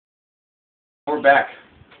we're back.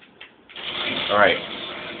 Alright.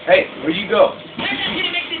 Hey, where'd you go?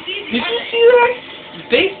 Did you see that?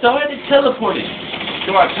 They saw it and teleported.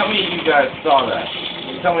 Come on, tell me you guys saw that.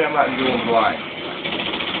 Tell me I'm not going blind.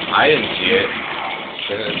 I didn't see it.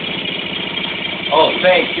 Oh,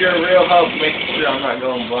 thanks. You're a real help making sure I'm not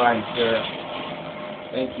going blind, sir.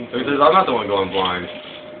 Thank you. Because I'm not the one going blind.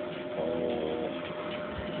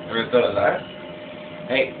 Ever thought of that?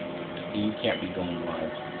 Hey, you can't be going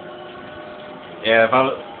blind. Yeah, if I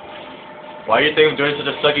was... Why do you think I'm doing such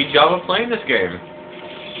a sucky job of playing this game?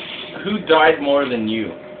 Who died more than you?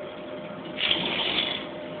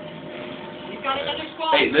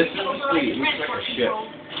 Hey, this is sweet. It looks like a ship.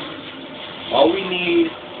 All we need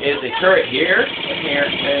is a turret here, and here,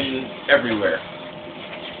 and everywhere.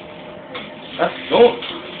 Let's go.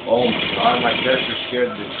 Oh my god, my character scared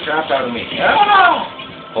the crap out of me.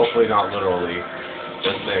 Ah! Hopefully not literally.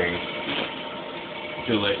 Just saying.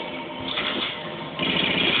 Too late.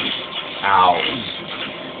 Ow.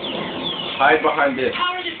 Hide behind this.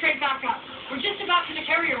 Power this crate back up. We're just about to the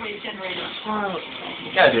carrier wave generator.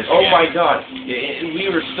 Yeah, dude. Oh my god. We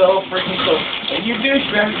were so freaking close. And you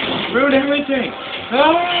douchebag ruined everything.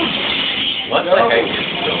 Ah! What the heck is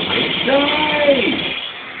killing me? Die!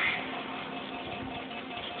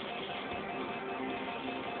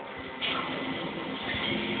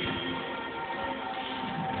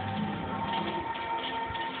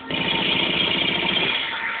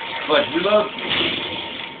 Fudge, reload.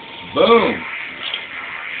 Boom.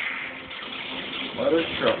 Mother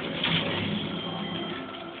trucker.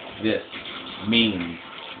 This means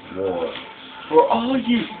war. For all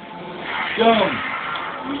you dumb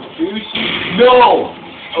douches. No!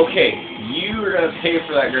 Okay, you are gonna pay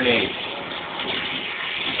for that grenade.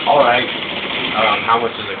 Alright. How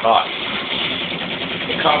much does it cost?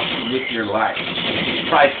 It costs you with your life. It's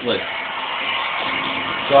priceless.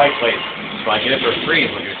 So I get it for free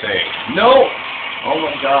is what you're saying. No! Oh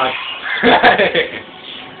my god.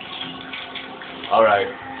 Alright.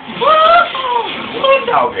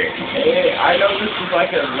 Okay. Hey, I know this is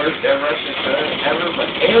like a worst ever but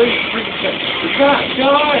alien freaking shit. You got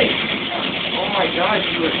die! Oh my god,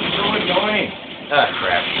 you are so annoying. Ah,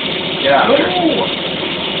 crap. Yeah. No!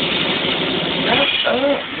 Shut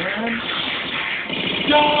up, man.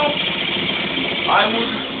 Stop! I was...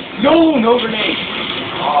 No grenade!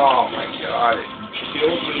 Oh my god, it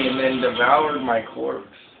killed me and then devoured my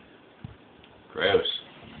corpse. Gross.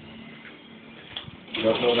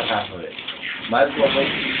 Don't know the half of it. Might as well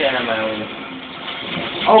waste your time, Alan.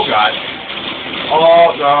 Oh god.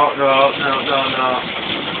 Oh, no.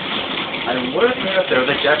 I would have been up there with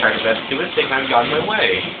a jetpack if that stupid thing hadn't gotten in my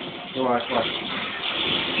way. Come on.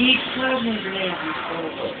 Eat plasma grenades, you son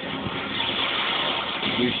of a...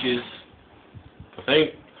 Douches. I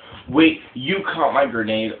think... Wait, you caught my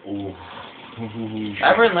grenade. Ooh.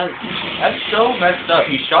 Everyone, that's so messed up.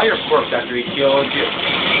 He shot your corpse after he killed you.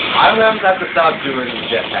 I'm gonna have to stop doing the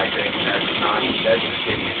jetpack thing. That's just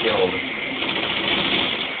getting you killed.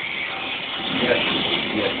 Yes,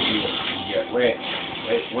 yeah. Wait,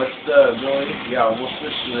 what's the ability? Yeah, we'll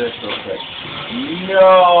switch to this real quick.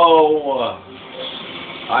 No!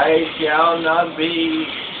 I shall not be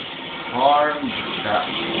harmed.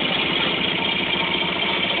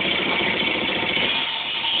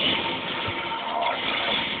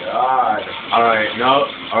 God.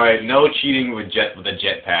 Alright, no cheating with a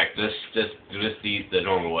jetpack. Just do this the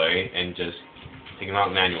normal way and just take them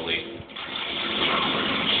out manually.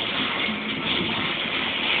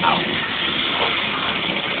 Ow.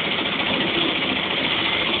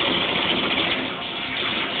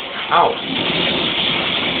 Ow.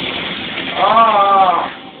 Ah!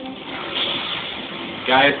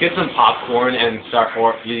 Guys, get some popcorn and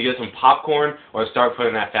you get some popcorn or start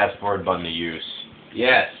putting that fast forward button to use.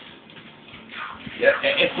 Yes. Yeah,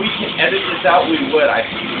 if we can edit this out, we would, I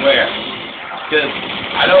swear. Because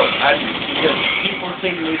because people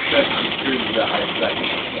think we should screw the high second.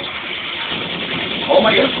 Oh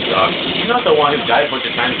my god. You're not the one who died a bunch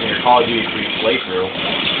of times in your Call of Duty 3 playthrough.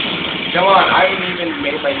 Come on, I haven't even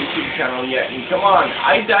made my YouTube channel yet. And come on,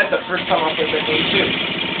 I died the first time I played that game too.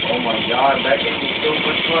 Oh my god, that game was so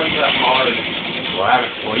much fun, that hard.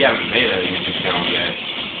 Well, you haven't made a YouTube channel yet.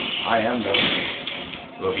 I am though.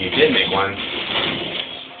 Well, if you did make one,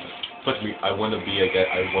 put me. I want to play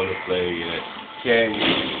it. Okay.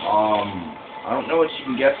 I don't know what you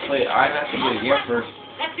can guess. Play. I have to get it again first.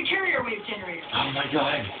 That's the carrier wave generator. Oh my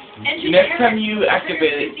god. Engine Next carrier, time you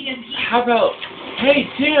activate it, how about? Hey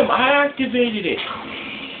Tim, I activated it.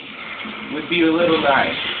 Would be a little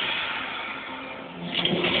nice.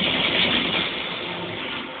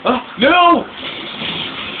 Oh no!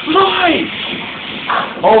 Fly!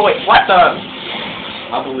 Oh wait, what the?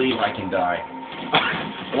 I believe I can die.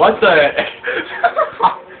 What the?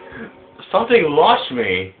 Something launched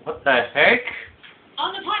me. What the heck?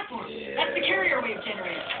 On the platform. Yeah. That's the carrier wave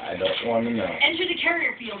generator. I don't want to know. Enter the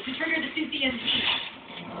carrier field to trigger the CCNT.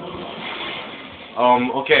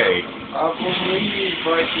 Okay. I believe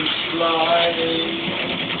I can fly.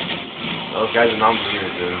 Those guys are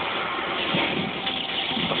non-believers, dude.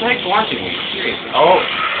 What the heck's launching me? Seriously. Oh.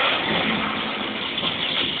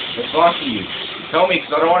 What's launching you? Tell me,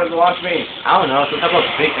 because I don't want it to launch me. I don't know. Some type of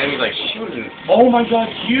big enemies like shooting. Oh my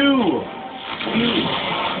god, you!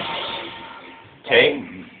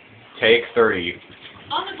 Take 30.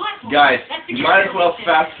 On the platform. Guys, That's the you might as carrier well wave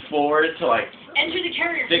fast forward to like Enter the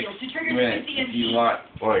carrier 6 field to trigger the minutes if you CCNT. want.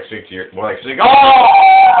 More like 6 years. More like 6. Oh!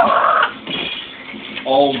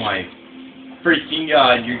 Oh my freaking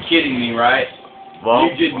god, you're kidding me, right? Well,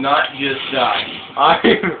 You did not just die.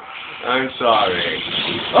 I'm sorry.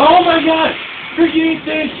 Oh my god! Freaking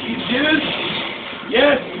thank you, dude!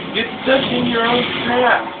 Yes! Get stuck in your own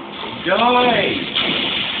trap! Die!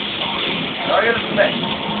 I gotta smack.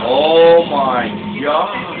 Oh my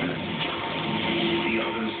god! The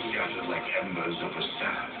others scattered like embers of a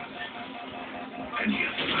sand. And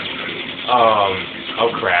yet Oh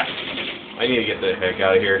crap. I need to get the heck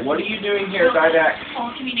out of here. What are you doing here, Didac?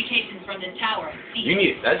 All communications from this tower. You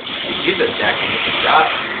need get the deck and get the shot.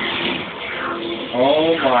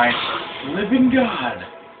 Oh my living god!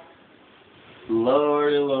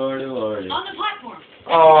 Lordy, lordy, lordy. On the platform.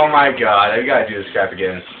 Oh my god, I gotta do this crap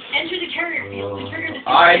again. Enter the carrier field to trigger the CCNT.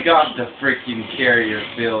 I got the freaking carrier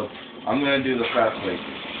filled. I'm gonna do the fast way.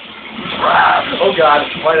 Oh god,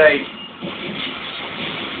 why'd I...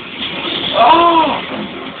 Oh!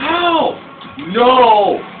 How?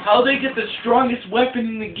 No! How'd they get the strongest weapon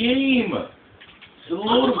in the game? It's a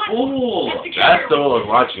load of bull. That's the one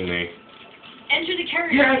watching me. Enter the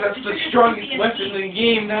carrier Yeah, field that's to the trigger strongest CCNT. weapon in the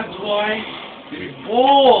game, that's why. It's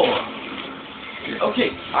bull. Okay,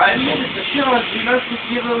 I admit it's a challenge. You're not supposed to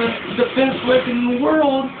give them the best weapon in the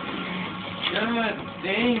world. God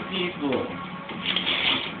dang, people.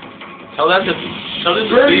 Tell this to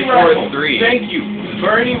Burning rifle. 343. Thank you.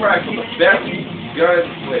 Burning rifle, the best gun.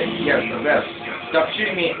 Wait, yes, the best. Stop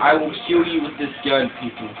shooting me. I will kill you with this gun,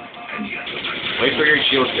 people. Wait for your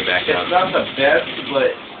shield to get back It's up. not the best,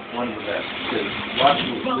 but one of the best. Because watch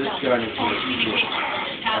this gun is All really communications from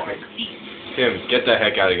this tower. epic. Cease. Tim, get the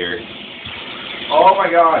heck out of here. Oh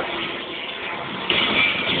my god.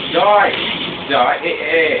 Die. Die.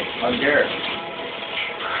 Hey, I'm there.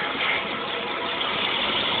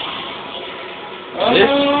 This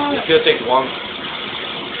is gonna take long.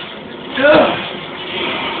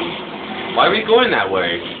 Why are we going that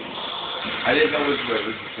way? I didn't know which way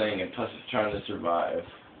was the thing, and plus it's trying to survive.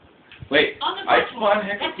 Wait, On the I platform. spawn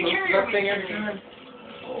heck That's the of carrier something wave every generator. time.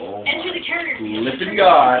 Oh Enter the carrier field to Listen, trigger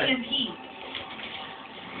God. the CCNT.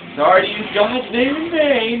 sorry to use God's name in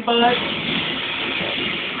vain, but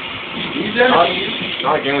these enemies,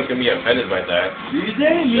 Not like anyone's gonna be offended by that. these Just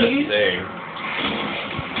enemies, saying.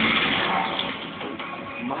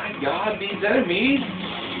 my God, these enemies,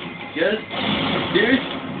 just, there's,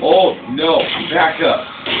 oh no, back up,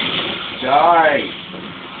 die,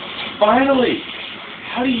 finally,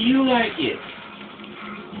 how do you like it?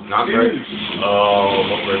 Not Dude. very. Oh,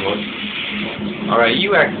 not very much. Alright,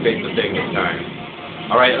 you activate the thing this time.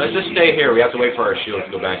 Alright, let's just stay here. We have to wait for our shield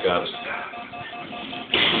to go back up.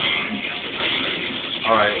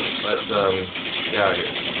 Alright, let's, get out of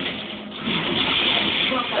here.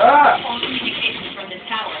 Ah! All communications from this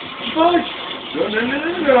tower. Fudge! No, no, no,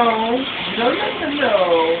 no, no, no, no, no, no,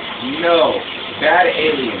 no, bad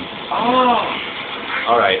aliens,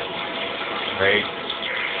 ah! Alright. Great.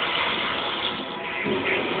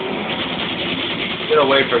 Get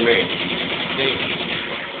away from me. You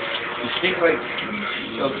stink like,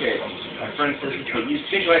 okay, my friend says this, but you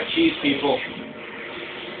stink like cheese, people.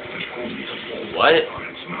 What?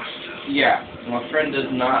 Yeah, my friend does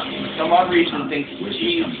not, for some odd reason, thinks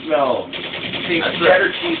cheese smells. Thinks That's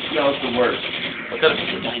cheddar cheese smells the worst. What kind of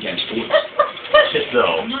shit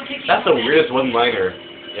though? That's the weirdest one-liner.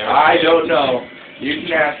 Yeah, I don't know. You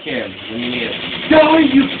can ask him when he is. Die,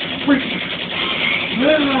 you freak!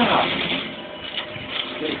 Ah!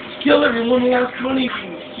 Kill everyone who has money if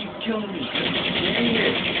you keep killing me. Dang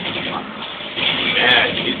it.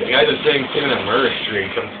 Man, these guys are sitting in a murder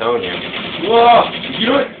streak, I'm telling you. Whoa! You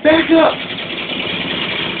know what? Back up!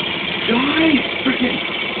 Die! Freaking...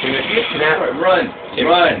 Tim, if you snap... Run! Tim,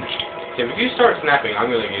 Run! Tim, if you start snapping,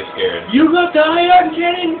 I'm gonna get scared. You got the ion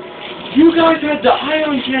cannon? You guys had the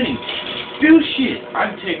ion cannon! Bullshit!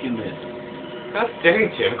 I'm taking this. God dang,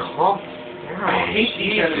 Tim, calm down. I hate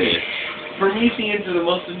these Jesus. enemies. Prometheans are the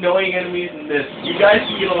most annoying enemies in this. You guys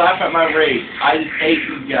can get a laugh at my rage. I just hate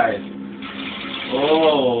these guys.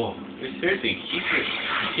 Oh. Seriously,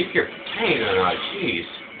 keep your pain on, jeez.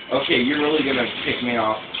 Okay, you're really gonna pick me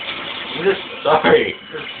off. I'm just sorry.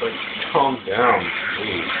 Just, like, calm down,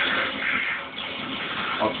 please.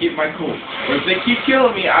 I'll keep my cool. But if they keep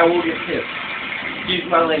killing me, I will get pissed. Excuse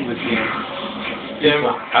my language, man. Tim,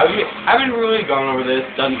 I haven't really gone over this.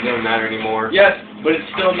 Doesn't really matter anymore. Yes, but it's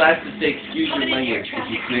still nice to say excuse your language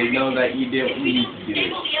because they know that you didn't need to do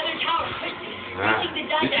it. At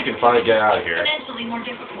least you can finally get out of here.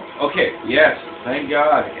 Okay, yes, thank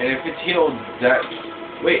God. And if it's healed, that...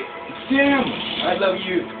 Wait, Sam! I love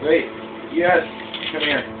you. Wait, yes, come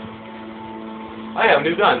here. I have a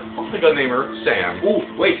new gun. What's the gun namer? Sam. Oh,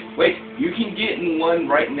 wait. You can get in one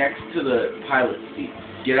right next to the pilot seat.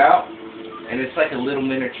 Get out, and it's like a little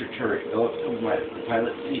miniature turret. Go up to the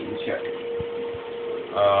pilot seat and check.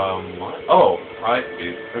 What? Oh,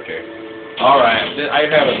 okay. Alright, I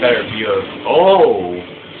have a better view of... Oh!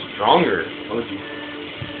 Stronger. Oh, geez.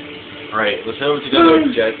 Alright, let's head over to the other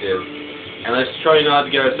objective. And let's try not to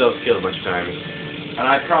get ourselves killed a bunch of times. And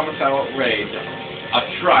I promise I won't rage. I'll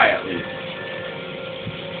try at least.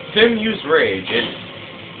 Tim used rage.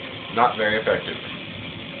 It's not very effective.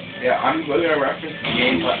 Yeah, I'm going to reference the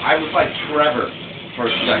game, but I was like Trevor for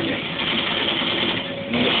a second.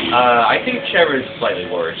 I think Trevor is slightly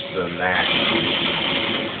worse than that.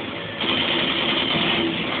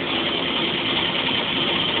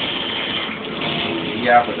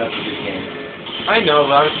 Yeah, but that's a good game. I know,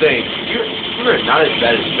 but I'm saying, you're not as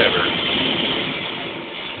bad as Trevor.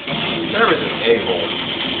 Trevor's an a-hole.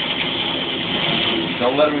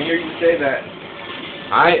 Don't let him hear you say that.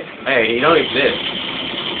 Hey, you don't exist.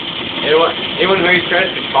 Anyone who hears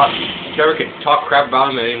Trevor could talk crap about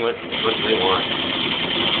him and what they want.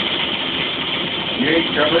 You hate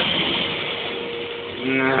Trevor?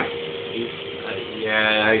 Nah.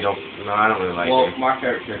 Yeah, I don't really like him. Well, my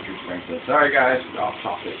favorite character is Franklin. Sorry guys, off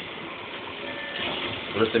topic.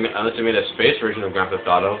 Unless they made a space version of Grand Theft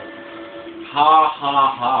Auto. Ha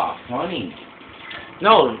ha ha. Funny.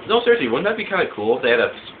 No, seriously, wouldn't that be kind of cool if they had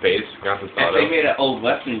a space Grand Theft Auto? If they made an old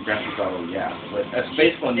Western Grand Theft Auto, yeah. But a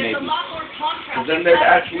space one maybe. Because then there'd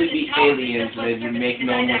actually be aliens and it would make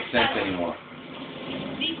no more sense anymore.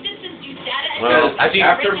 Well,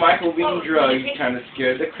 after Michael being drugged, kind of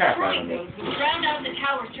scared the crap out of me.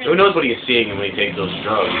 Who knows what he's seeing when he takes those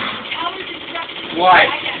drugs? Why?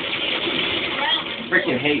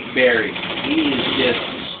 Freaking hate Barry. He is just,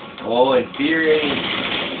 infuriating.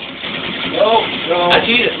 No.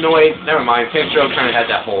 Actually, no wait, never mind. Saints Row kind of had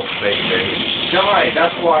that whole space thing. Die.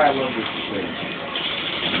 That's why I love this thing.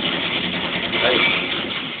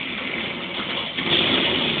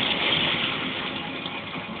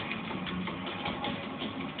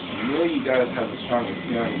 You guys have the strongest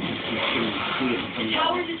gun. The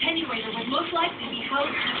tower's attenuator would most likely be housed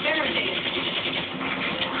in a Faraday.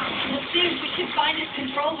 Let's see if we can find its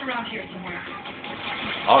controls around here somewhere.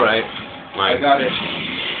 Alright. I got it.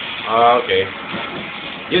 Okay.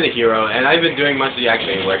 You're the hero, and I've been doing much of the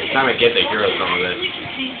acting work. It's time I get the hero some of this.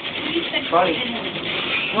 Funny.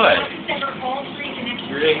 What?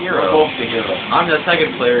 You're the hero. We're both the hero. I'm the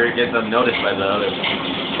second player who gets unnoticed by the other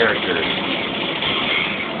characters.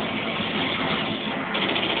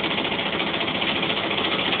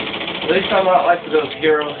 At least I'm not like those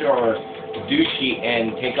heroes who are douchey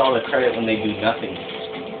and take all the credit when they do nothing.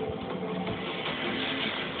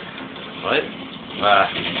 What?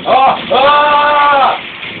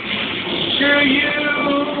 Screw you!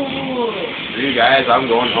 Screw you guys, I'm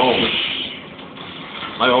going home.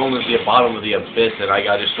 My home is the bottom of the abyss, and I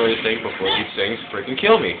gotta destroy this thing before these things freaking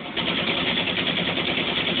kill me.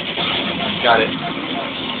 Got it.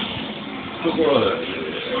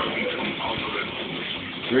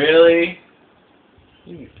 Really?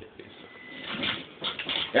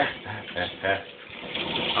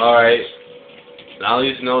 Alright. Now at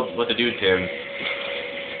least know what to do, Tim.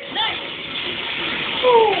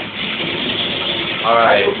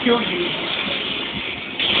 Alright. I will kill you.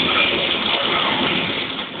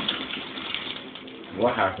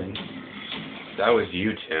 What happened? That was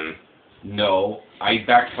you, Tim. No, I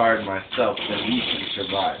backfired myself, so you can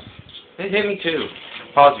survive. It hit me too.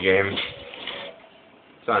 Pause the game.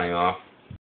 Signing off.